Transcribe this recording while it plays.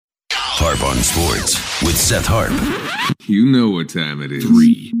Harp on Sports with Seth Harp. You know what time it is.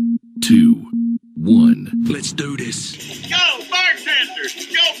 3, 2, 1. Let's do this. Yo, bartender, your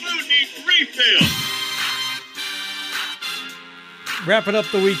food needs refill. Wrapping up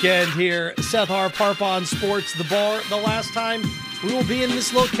the weekend here. Seth Harp, Harp on Sports, the bar. The last time we will be in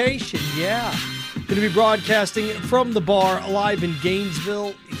this location. Yeah. Going to be broadcasting from the bar live in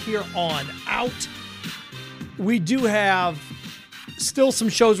Gainesville here on out. We do have still some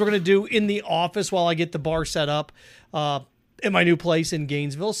shows we're going to do in the office while I get the bar set up at my new place in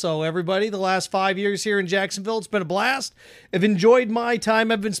Gainesville. So everybody, the last 5 years here in Jacksonville, it's been a blast. I've enjoyed my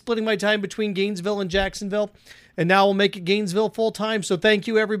time. I've been splitting my time between Gainesville and Jacksonville, and now we'll make it Gainesville full time. So thank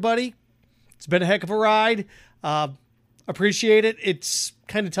you, everybody. It's been a heck of a ride. Appreciate it. It's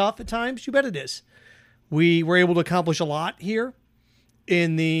kind of tough at times. You bet it is. We were able to accomplish a lot here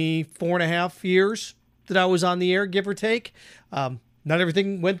in the 4.5 years that I was on the air, give or take. Not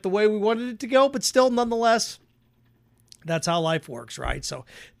everything went the way we wanted it to go, but still, nonetheless, that's how life works, right? So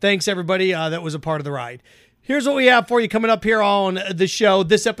thanks, everybody that was a part of the ride. Here's what we have for you coming up here on the show,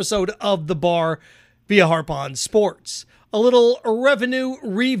 this episode of The Bar via Harp on Sports. A little revenue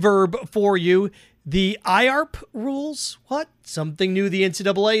reverb for you. The IARP rules, what? Something new the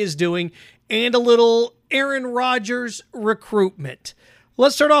NCAA is doing, and a little Aaron Rodgers recruitment.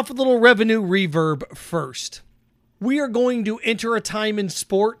 Let's start off with a little revenue reverb first. We are going to enter a time in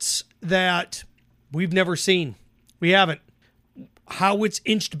sports that we've never seen. We haven't. How it's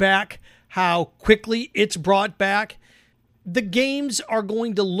inched back, how quickly it's brought back. The games are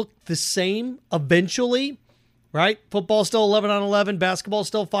going to look the same eventually, right? Football still 11 on 11, basketball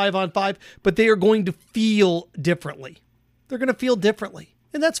still 5 on 5, but they are going to feel differently. They're going to feel differently,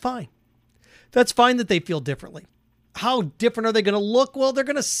 and that's fine. That's fine that they feel differently. How different are they going to look? Well, they're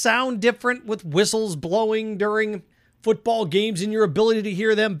going to sound different with whistles blowing during football games and your ability to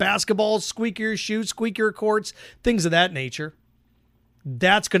hear them, basketball, squeakier shoes, squeakier courts, things of that nature.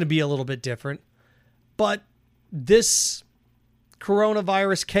 That's going to be a little bit different. But this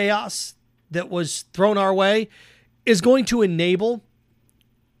coronavirus chaos that was thrown our way is going to enable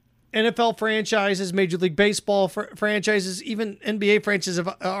NFL franchises, Major League Baseball franchises, even NBA franchises have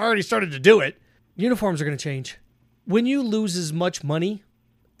already started to do it. Uniforms are going to change. When you lose as much money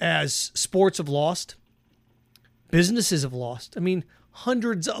as sports have lost, businesses have lost. I mean,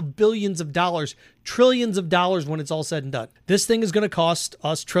 hundreds of billions of dollars, trillions of dollars when it's all said and done. This thing is going to cost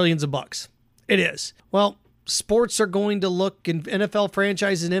us trillions of bucks. It is. Well, sports are going to look, and NFL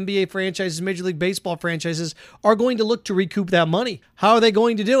franchises, and NBA franchises, Major League Baseball franchises are going to look to recoup that money. How are they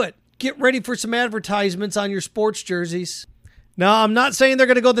going to do it? Get ready for some advertisements on your sports jerseys. Now, I'm not saying they're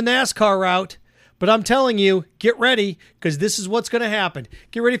going to go the NASCAR route, but I'm telling you, get ready, because this is what's going to happen.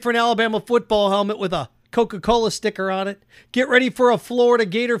 Get ready for an Alabama football helmet with a Coca-Cola sticker on it. Get ready for a Florida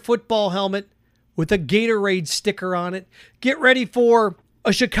Gator football helmet with a Gatorade sticker on it. Get ready for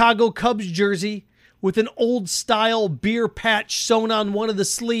a Chicago Cubs jersey with an old-style beer patch sewn on one of the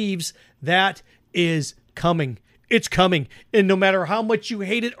sleeves. That is coming. It's coming. And no matter how much you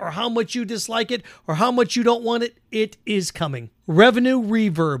hate it or how much you dislike it or how much you don't want it, it is coming. Revenue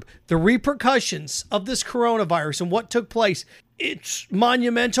reverb, the repercussions of this coronavirus and what took place, it's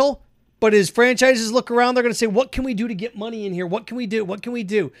monumental. But as franchises look around, they're going to say, what can we do to get money in here? What can we do? What can we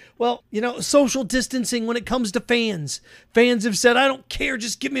do? Well, social distancing when it comes to fans. Fans have said, I don't care,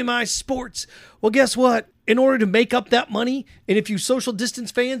 just give me my sports. Well, guess what? In order to make up that money, and if you social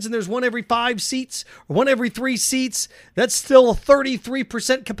distance fans and there's one every 5 seats or one every 3 seats, that's still a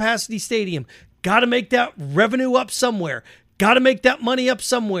 33% capacity stadium. Got to make that revenue up somewhere. Got to make that money up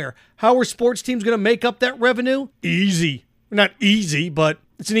somewhere. How are sports teams going to make up that revenue? Easy. Not easy, but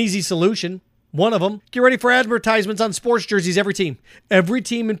it's an easy solution. One of them. Get ready for advertisements on sports jerseys, every team. Every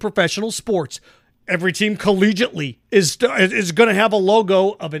team in professional sports. Every team collegiately is going to have a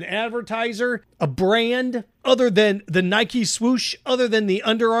logo of an advertiser, a brand, other than the Nike swoosh, other than the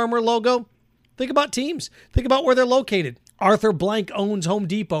Under Armour logo. Think about teams. Think about where they're located. Arthur Blank owns Home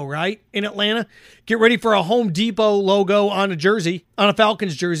Depot, right? In Atlanta. Get ready for a Home Depot logo on a jersey, on a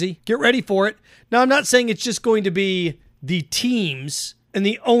Falcons jersey. Get ready for it. Now, I'm not saying it's just going to be the teams and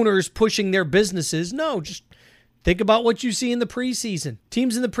the owners pushing their businesses. No, just think about what you see in the preseason.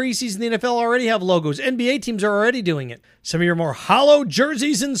 Teams in the preseason, the NFL already have logos. NBA teams are already doing it. Some of your more hollow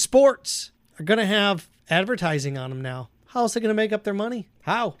jerseys in sports are going to have advertising on them now. How else are they going to make up their money?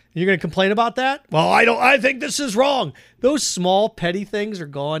 How? You're going to complain about that? Well, I think this is wrong. Those small petty things are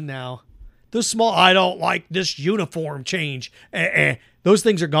gone now. Those small, I don't like this uniform change. Those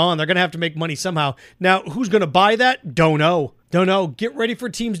things are gone. They're going to have to make money somehow. Now, who's going to buy that? Don't know. No. Get ready for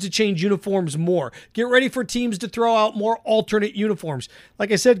teams to change uniforms more. Get ready for teams to throw out more alternate uniforms.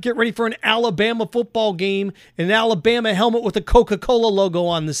 Like I said, get ready for an Alabama football game and an Alabama helmet with a Coca-Cola logo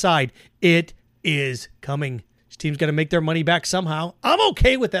on the side. It is coming. This team's got to make their money back somehow. I'm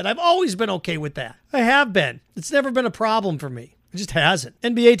okay with that. I've always been okay with that. I have been. It's never been a problem for me. It just hasn't.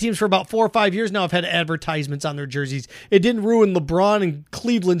 NBA teams for about 4 or 5 years now have had advertisements on their jerseys. It didn't ruin LeBron and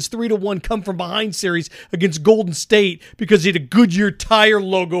Cleveland's 3-1 come from behind series against Golden State because he had a Goodyear tire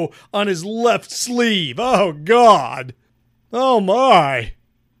logo on his left sleeve. Oh, God. Oh, my.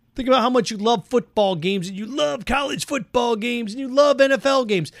 Think about how much you love football games and you love college football games and you love NFL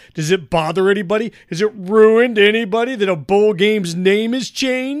games. Does it bother anybody? Has it ruined anybody that a bowl game's name is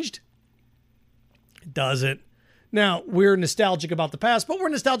changed? It doesn't. Now, we're nostalgic about the past, but we're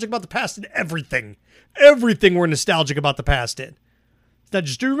nostalgic about the past in everything. Everything we're nostalgic about the past in. It's not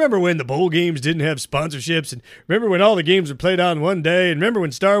just, do you remember when the bowl games didn't have sponsorships? And remember when all the games were played on one day? And remember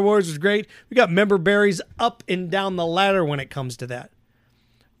when Star Wars was great? We got member berries up and down the ladder when it comes to that.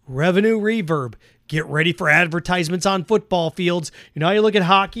 Revenue reverb. Get ready for advertisements on football fields. You know how you look at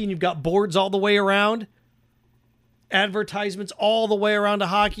hockey and you've got boards all the way around? Advertisements all the way around a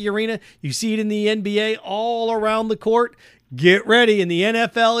hockey arena. You see it in the NBA all around the court. Get ready. In the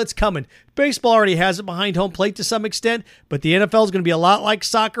NFL, it's coming. Baseball already has it behind home plate to some extent, but the NFL is going to be a lot like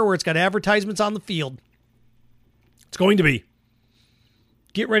soccer where it's got advertisements on the field. It's going to be.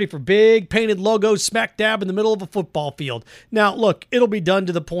 Get ready for big painted logos smack dab in the middle of a football field. Now, look, it'll be done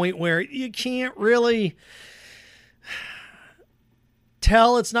to the point where you can't really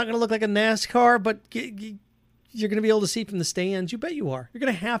tell it's not going to look like a NASCAR, but you're going to be able to see from the stands. You bet you are. You're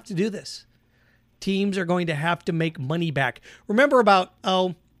going to have to do this. Teams are going to have to make money back. Remember about,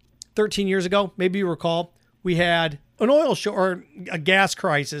 13 years ago, maybe you recall, we had an oil or a gas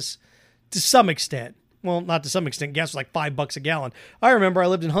crisis to some extent. Well, not to some extent. Gas was like $5 a gallon. I remember I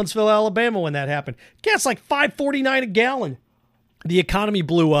lived in Huntsville, Alabama when that happened. Gas like $5.49 a gallon. The economy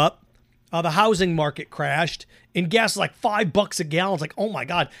blew up. The housing market crashed. And gas was like $5 a gallon. It's like, oh my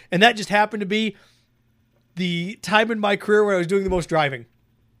God. And that just happened to be the time in my career where I was doing the most driving.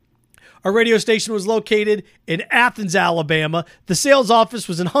 Our radio station was located in Athens, Alabama. The sales office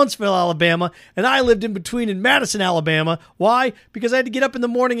was in Huntsville, Alabama. And I lived in between in Madison, Alabama. Why? Because I had to get up in the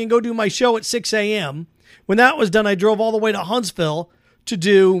morning and go do my show at 6 a.m. When that was done, I drove all the way to Huntsville to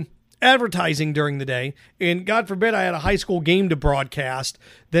do advertising during the day. And God forbid I had a high school game to broadcast.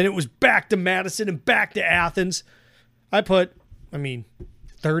 Then it was back to Madison and back to Athens. I put,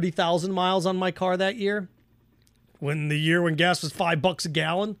 30,000 miles on my car that year. When gas was $5 a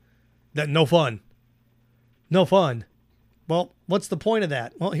gallon. That no fun. No fun. Well, what's the point of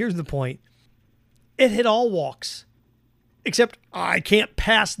that? Well, here's the point. It hit all walks. Except I can't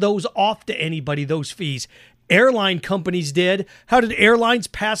pass those off to anybody, those fees. Airline companies did. How did airlines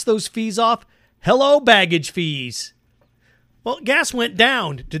pass those fees off? Hello, baggage fees. Well, gas went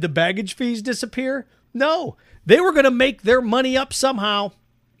down. Did the baggage fees disappear? No. They were going to make their money up somehow.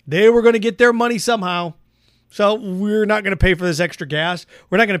 They were going to get their money somehow. So we're not going to pay for this extra gas.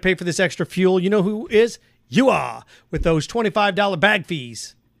 We're not going to pay for this extra fuel. You know who is? You are, with those $25 bag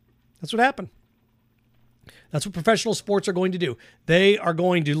fees. That's what happened. That's what professional sports are going to do. They are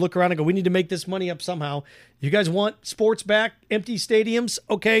going to look around and go, we need to make this money up somehow. You guys want sports back? Empty stadiums?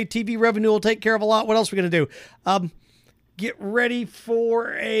 Okay, TV revenue will take care of a lot. What else are we going to do? Get ready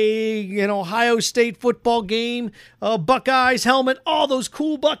for a Ohio State football game, Buckeyes helmet, all those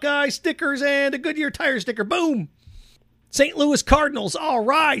cool Buckeye stickers, and a Goodyear tire sticker. Boom! St. Louis Cardinals. All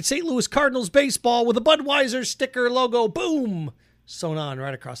right, St. Louis Cardinals baseball with a Budweiser sticker logo. Boom! Sewn on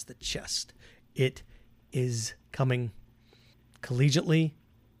right across the chest. It is coming. Collegiately,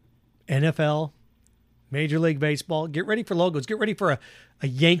 NFL, Major League Baseball. Get ready for logos. Get ready for a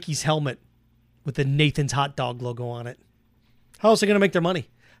Yankees helmet with the Nathan's Hot Dog logo on it. How else are they going to make their money?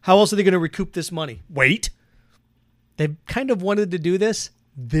 How else are they going to recoup this money? Wait. They've kind of wanted to do this.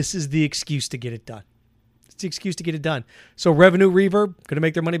 This is the excuse to get it done. It's the excuse to get it done. So revenue reverb, going to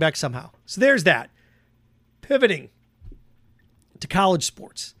make their money back somehow. So there's that. Pivoting to college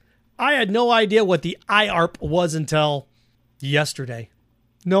sports. I had no idea what the IARP was until yesterday.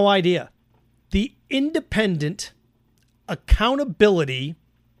 No idea. The Independent Accountability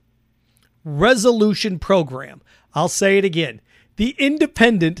Resolution Program. I'll say it again. The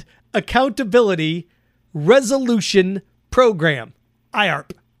Independent Accountability Resolution Program,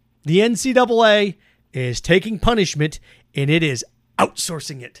 IARP. The NCAA is taking punishment, and it is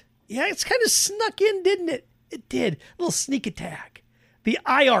outsourcing it. Yeah, it's kind of snuck in, didn't it? It did. A little sneak attack. The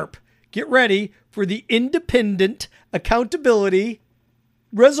IARP. Get ready for the Independent Accountability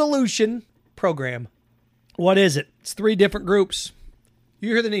Resolution Program. What is it? It's 3 different groups. You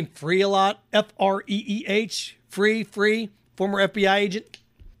hear the name Free a lot? F-R-E-E-H. Free, former FBI agent.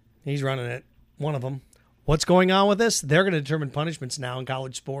 He's running it. One of them. What's going on with this? They're going to determine punishments now in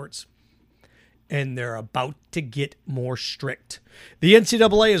college sports. And they're about to get more strict. The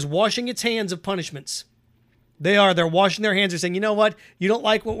NCAA is washing its hands of punishments. They are. They're washing their hands. They're saying, you know what? You don't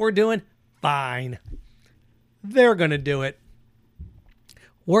like what we're doing? Fine. They're going to do it.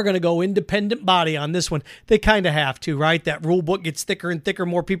 We're going to go independent body on this one. They kind of have to, right? That rule book gets thicker and thicker.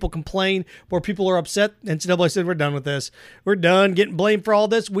 More people complain. More people are upset. NCAA said, we're done with this. We're done getting blamed for all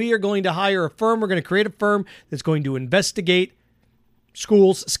this. We are going to hire a firm. We're going to create a firm that's going to investigate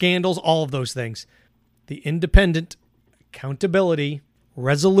schools, scandals, all of those things. The Independent Accountability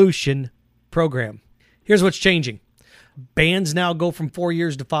Resolution Program. Here's what's changing. Bans now go from 4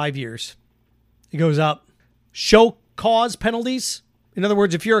 years to 5 years. It goes up. Show cause penalties. In other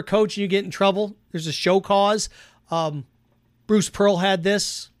words, if you're a coach and you get in trouble, there's a show cause. Bruce Pearl had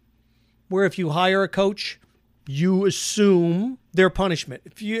this, where if you hire a coach, you assume their punishment.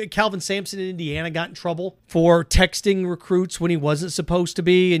 Calvin Sampson in Indiana got in trouble for texting recruits when he wasn't supposed to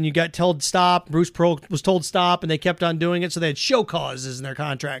be, and you got told stop. Bruce Pearl was told stop, and they kept on doing it, so they had show causes in their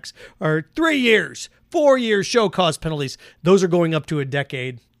contracts. Or 3 years, 4 years show cause penalties. Those are going up to a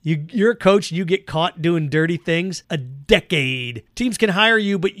decade. You're a coach and you get caught doing dirty things, a decade. Teams can hire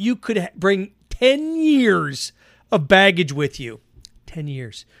you, but you could bring 10 years of baggage with you. 10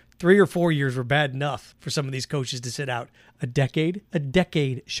 years. 3 or 4 years were bad enough for some of these coaches to sit out. A decade.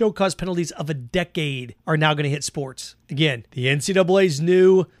 Show cause penalties of a decade are now going to hit sports. Again, the NCAA's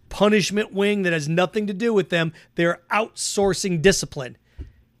new punishment wing that has nothing to do with them. They're outsourcing discipline.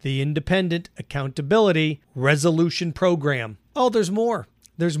 The Independent Accountability Resolution Program. Oh, there's more.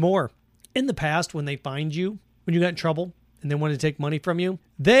 There's more. In the past, when they find you, when you got in trouble and they wanted to take money from you,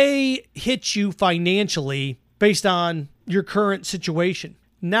 they hit you financially based on your current situation.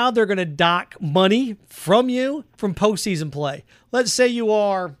 Now they're going to dock money from you from postseason play. Let's say you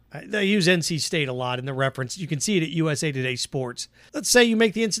are, they use NC State a lot in the reference. You can see it at USA Today Sports. Let's say you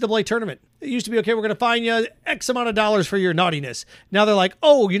make the NCAA tournament. It used to be, okay, we're going to fine you X amount of dollars for your naughtiness. Now they're like,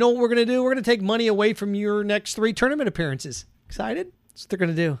 oh, you know what we're going to do? We're going to take money away from your next 3 tournament appearances. Excited? That's what they're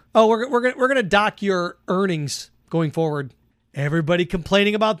going to do. Oh, we're going to dock your earnings going forward. Everybody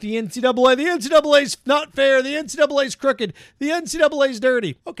complaining about the NCAA. The NCAA's not fair. The NCAA's crooked. The NCAA's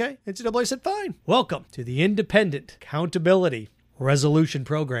dirty. Okay, NCAA said fine. Welcome to the Independent Accountability Resolution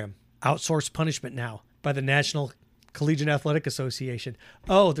Program. Outsourced punishment now by the National Collegiate Athletic Association.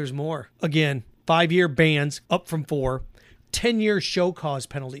 Oh, there's more. Again, 5-year bans up from 4. 10-year show cause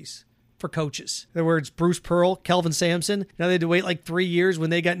penalties for coaches. In other words, Bruce Pearl, Kelvin Sampson, now they had to wait like 3 years when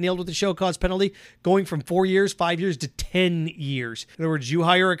they got nailed with the show cause penalty, going from 4 years, 5 years to 10 years. In other words, you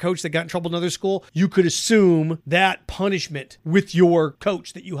hire a coach that got in trouble in another school, you could assume that punishment with your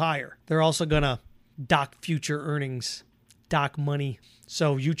coach that you hire. They're also going to dock future earnings, dock money.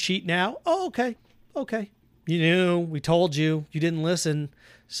 So you cheat now? Oh, okay. You knew, we told you, you didn't listen.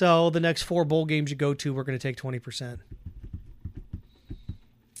 So the next 4 bowl games you go to, we're going to take 20%.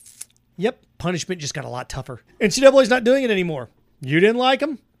 Yep, punishment just got a lot tougher. NCAA's not doing it anymore. You didn't like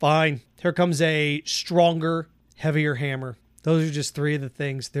them? Fine. Here comes a stronger, heavier hammer. Those are just 3 of the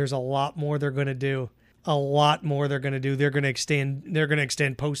things. There's a lot more they're going to do. They're going to extend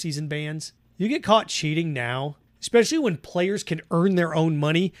postseason bans. You get caught cheating now, especially when players can earn their own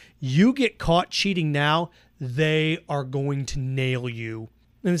money. You get caught cheating now, they are going to nail you.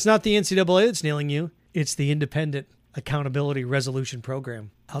 And it's not the NCAA that's nailing you. It's the Independent Accountability Resolution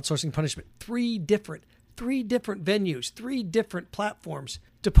Program. Outsourcing punishment. 3 different venues, 3 different platforms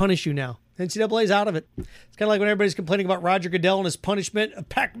to punish you now. NCAA's out of it. It's kind of like when everybody's complaining about Roger Goodell and his punishment of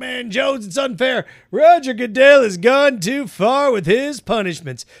Pac-Man Jones. It's unfair. Roger Goodell has gone too far with his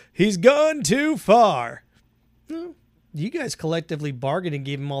punishments. He's gone too far. You guys collectively bargained and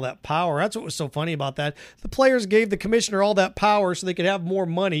gave him all that power. That's what was so funny about that. The players gave the commissioner all that power so they could have more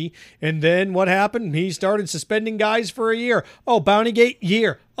money. And then what happened? He started suspending guys for a year. Oh, Bountygate,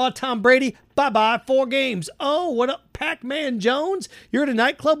 year. Oh, Tom Brady, bye-bye, 4 games. Oh, what up, Pac-Man Jones? You're at a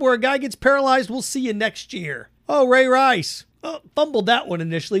nightclub where a guy gets paralyzed. We'll see you next year. Oh, Ray Rice. Oh, fumbled that one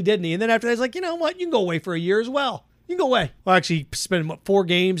initially, didn't he? And then after that, he's like, you know what? You can go away for a year as well. You can go away. Well, actually, he spent 4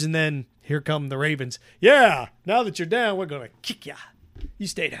 games, and then here come the Ravens. Yeah, now that you're down, we're going to kick ya. You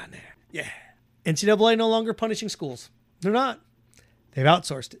stay down there. Yeah. NCAA no longer punishing schools. They're not. They've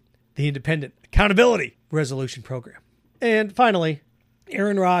outsourced it. The Independent Accountability Resolution Program. And finally,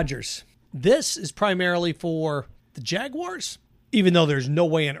 Aaron Rodgers. This is primarily for the Jaguars, even though there's no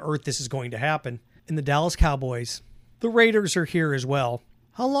way on earth this is going to happen. And the Dallas Cowboys. The Raiders are here as well.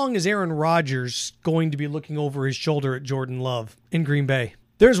 How long is Aaron Rodgers going to be looking over his shoulder at Jordan Love in Green Bay?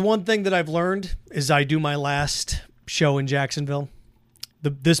 There's one thing that I've learned as I do my last show in Jacksonville,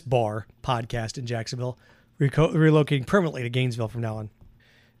 this bar podcast in Jacksonville, relocating permanently to Gainesville from now on,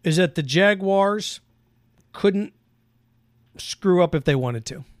 is that the Jaguars couldn't screw up if they wanted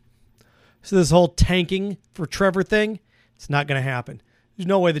to. So this whole tanking for Trevor thing, it's not going to happen. There's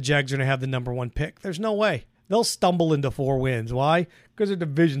no way the Jags are going to have the number one pick. There's no way. They'll stumble into 4 wins. Why? Because their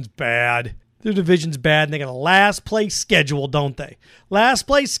division's bad. Their division's bad, and they got a last place schedule, don't they? Last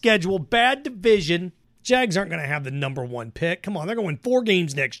place schedule, bad division. Jags aren't going to have the number one pick. Come on, they're going to win 4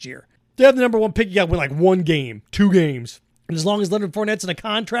 games next year. If they have the number one pick, you got to win like 1 game, 2 games. And as long as Leonard Fournette's in a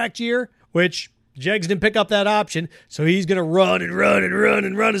contract year, which Jags didn't pick up that option, so he's going to run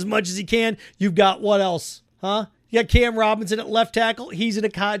as much as he can. You've got what else? Huh? You got Cam Robinson at left tackle. He's in a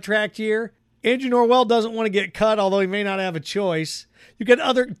contract year. Andrew Norwell doesn't want to get cut, although he may not have a choice. You got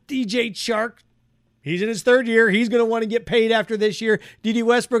other DJ Chark. He's in his 3rd year. He's going to want to get paid after this year. D.D.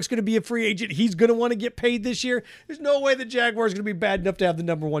 Westbrook's going to be a free agent. He's going to want to get paid this year. There's no way the Jaguars are going to be bad enough to have the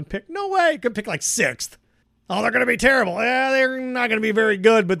number one pick. No way. Could pick like 6th. Oh, they're going to be terrible. Yeah, they're not going to be very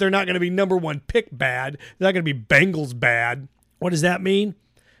good, but they're not going to be number one pick bad. They're not going to be Bengals bad. What does that mean?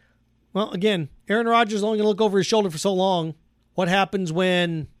 Well, again, Aaron Rodgers is only going to look over his shoulder for so long. What happens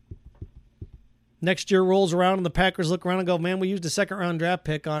when next year rolls around and the Packers look around and go, man, we used a first-round draft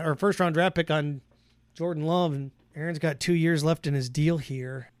pick on Jordan Love, and Aaron's got 2 years left in his deal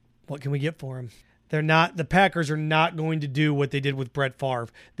here. What can we get for him? The Packers are not going to do what they did with Brett Favre.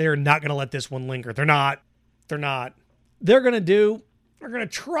 They're not going to let this one linger. They're not. They're going to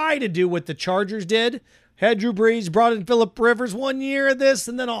try to do what the Chargers did. Had Drew Brees, brought in Phillip Rivers 1 year of this,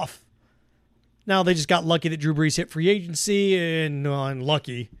 and then off. Now they just got lucky that Drew Brees hit free agency, and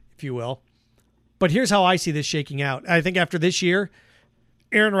unlucky, if you will. But here's how I see this shaking out. I think after this year,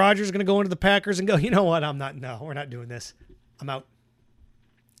 Aaron Rodgers is going to go into the Packers and go, you know what? We're not doing this. I'm out.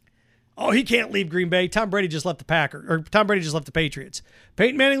 Oh, he can't leave Green Bay. Tom Brady just left the Patriots.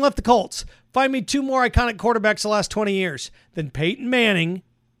 Peyton Manning left the Colts. Find me 2 more iconic quarterbacks the last 20 years than Peyton Manning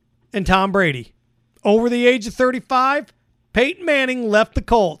and Tom Brady. Over the age of 35, Peyton Manning left the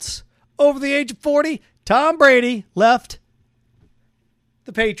Colts. Over the age of 40, Tom Brady left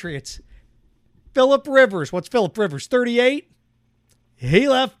the Patriots. Phillip Rivers. What's Phillip Rivers, 38? He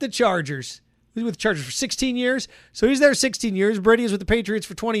left the Chargers. He was with the Chargers for 16 years. So he's there 16 years. Brady was with the Patriots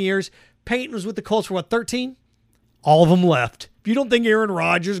for 20 years. Peyton was with the Colts for 13? All of them left. If you don't think Aaron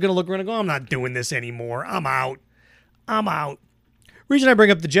Rodgers is going to look around and go, I'm not doing this anymore. I'm out. Reason I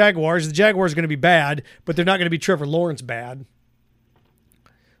bring up the Jaguars are going to be bad, but they're not going to be Trevor Lawrence bad.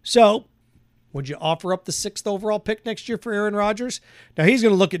 So, would you offer up the 6th overall pick next year for Aaron Rodgers? Now, he's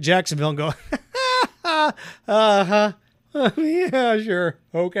going to look at Jacksonville and go, yeah, sure.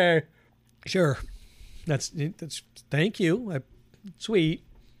 Okay. Sure. That's thank you. Sweet.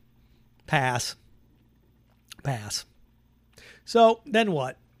 Pass. So, then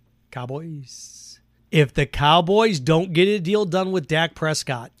what? Cowboys. If the Cowboys don't get a deal done with Dak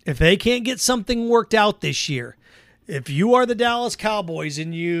Prescott, if they can't get something worked out this year, if you are the Dallas Cowboys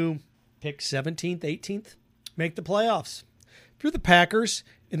and you pick 17th, 18th, make the playoffs. If you're the Packers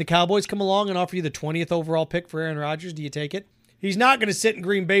and the Cowboys come along and offer you the 20th overall pick for Aaron Rodgers, do you take it? He's not going to sit in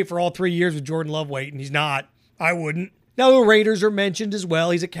Green Bay for all 3 years with Jordan Love waiting. He's not. I wouldn't. Now, the Raiders are mentioned as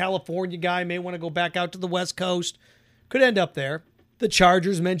well. He's a California guy, may want to go back out to the West Coast. Could end up there. The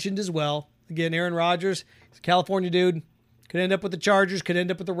Chargers mentioned as well. Again, Aaron Rodgers, he's a California dude. Could end up with the Chargers. Could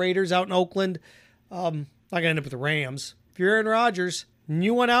end up with the Raiders out in Oakland. Not going to end up with the Rams. If you're Aaron Rodgers and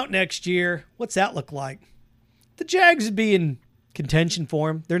you went out next year, what's that look like? The Jags would be in contention for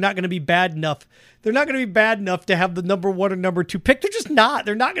him. They're not going to be bad enough. They're not going to be bad enough to have the number 1 or number 2 pick. They're just not.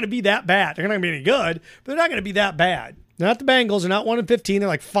 They're not going to be that bad. They're not going to be any good, but they're not going to be that bad. They're not the Bengals. They're not 1-15. They're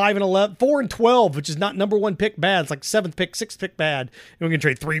like 5-11, 4-12, which is not number 1 pick bad. It's like 7th pick, 6th pick bad. And we're going to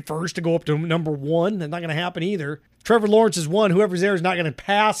trade 3 first to go up to number 1. That's not going to happen either. Trevor Lawrence is 1. Whoever's there is not going to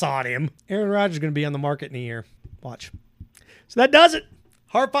pass on him. Aaron Rodgers is going to be on the market in a year. Watch. So that does it.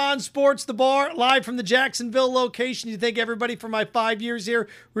 Harp on Sports, the bar, live from the Jacksonville location. You thank everybody for my 5 years here.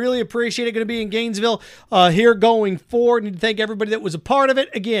 Really appreciate it. Going to be in Gainesville here going forward. And thank everybody that was a part of it.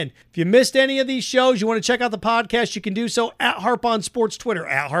 Again, if you missed any of these shows, you want to check out the podcast, you can do so at Harp on Sports Twitter,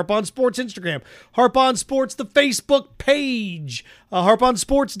 at Harp on Sports Instagram, Harp on Sports, the Facebook page,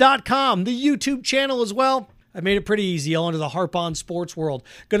 harponsports.com, the YouTube channel as well. I made it pretty easy onto the Harp On Sports world.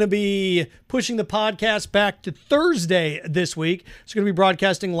 Going to be pushing the podcast back to Thursday this week. It's going to be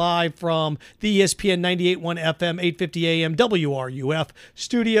broadcasting live from the ESPN 98.1 FM, 850 AM WRUF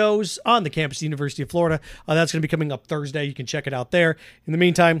studios on the campus of the University of Florida. That's going to be coming up Thursday. You can check it out there. In the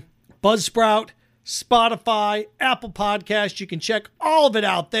meantime, Buzzsprout, Spotify, Apple Podcasts. You can check all of it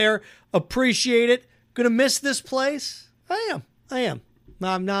out there. Appreciate it. Going to miss this place? I am.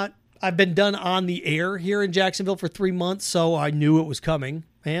 I'm not. I've been done on the air here in Jacksonville for 3 months, so I knew it was coming.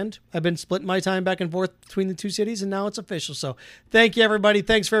 And I've been splitting my time back and forth between the two cities, and now it's official. So thank you, everybody.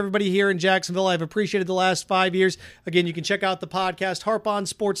 Thanks for everybody here in Jacksonville. I've appreciated the last 5 years. Again, you can check out the podcast,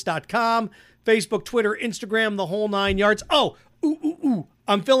 harponsports.com, Facebook, Twitter, Instagram, the whole 9 yards.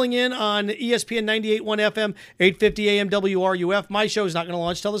 I'm filling in on ESPN 98.1 FM, 850 AM WRUF. My show's not going to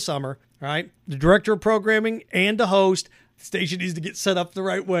launch till the summer, all right? The director of programming and the host. The station needs to get set up the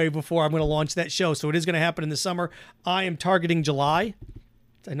right way before I'm going to launch that show. So it is going to happen in the summer. I am targeting July.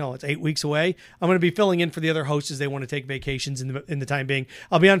 I know it's 8 weeks away. I'm going to be filling in for the other hosts as they want to take vacations in the time being.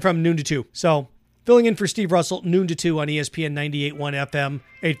 I'll be on from noon to 2. So filling in for Steve Russell, noon to 2 on ESPN 98.1 FM,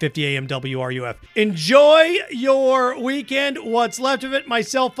 850 AM WRUF. Enjoy your weekend. What's left of it. My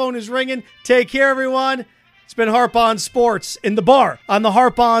cell phone is ringing. Take care, everyone. It's been Harp On Sports in the bar on the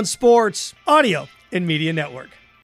Harp On Sports Audio and Media Network.